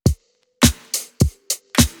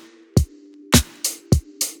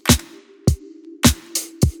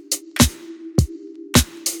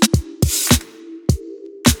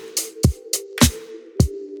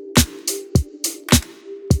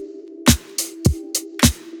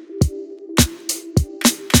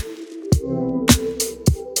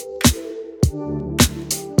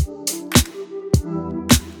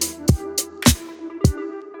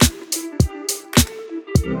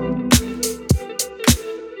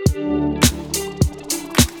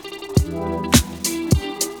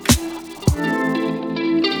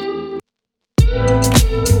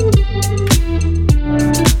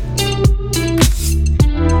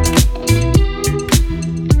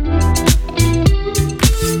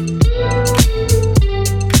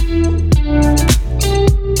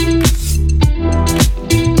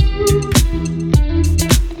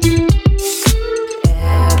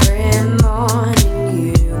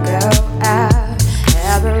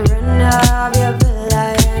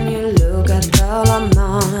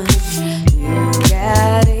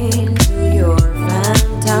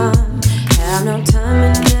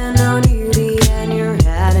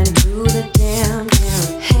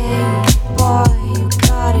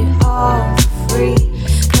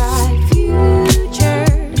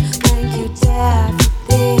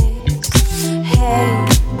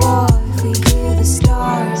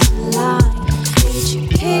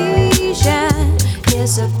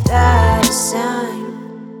is a bad sign.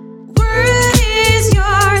 Word is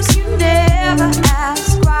yours, you never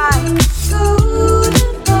ask why.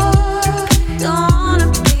 Golden boy, don't wanna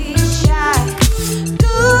be shy.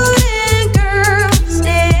 Golden girls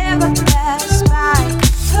never pass by.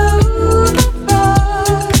 Golden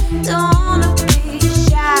boy, don't wanna be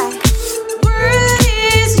shy. Word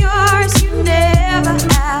is yours, you never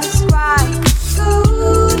ask why.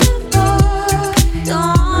 Golden boy,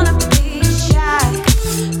 don't wanna be shy.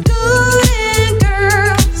 Golden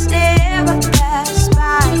girls never pass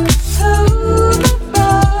by. Golden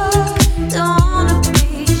boy, don't wanna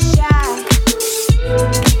be shy.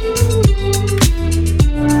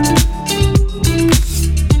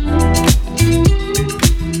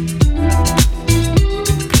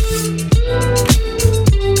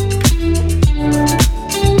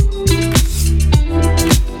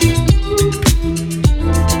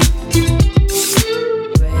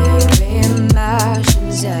 Brave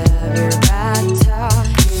emotions of your battle.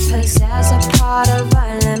 You possess a part of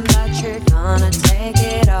violence, but you're gonna take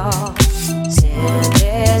it all. Sin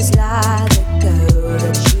is like the gold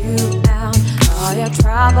that you own. All your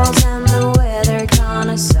troubles and the weather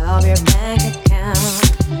gonna solve your bank account.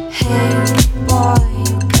 Hey boy,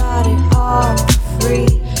 you got it all for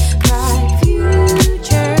free. Bright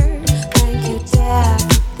future, thank you dad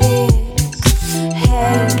for this.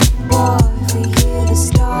 Hey boy, for you the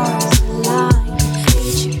stars align.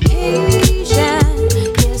 Education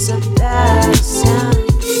is a bad sign.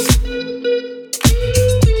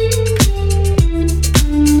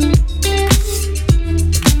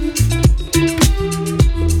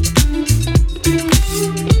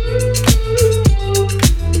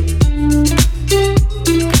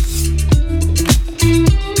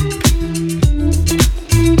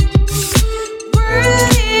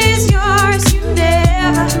 Word is yours, you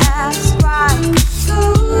never ask why.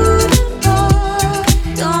 Golden boy,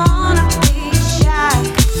 don't wanna be shy.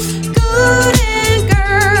 Golden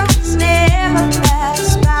girls never pass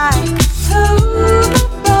by. Golden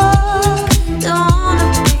boy, don't wanna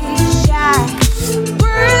be shy.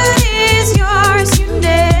 Word is yours, you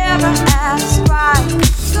never ask why.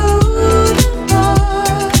 Golden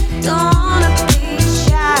boy, don't wanna be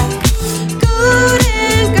shy.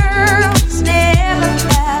 Golden girls never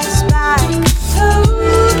pass by.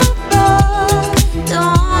 Golden boy,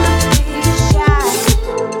 don't wanna be shy.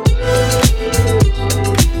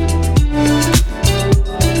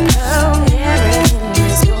 Oh, everything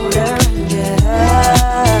is golden and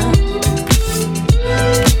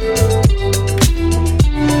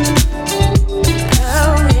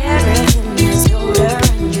oh, everything is golden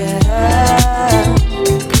and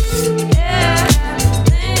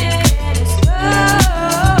everything is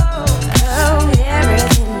gold. Oh,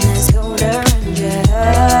 everything is golden and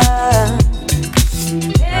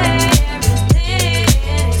everything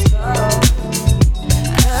is gold.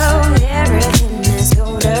 Oh, everything is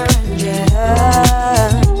golden and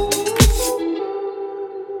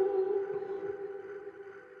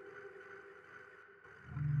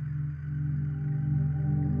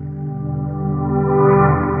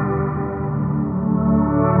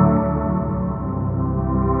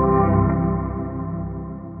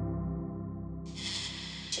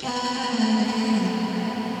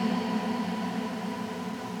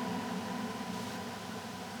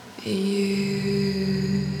you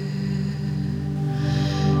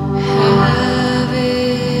have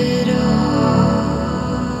it all.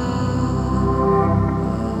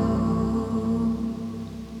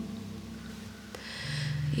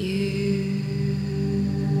 You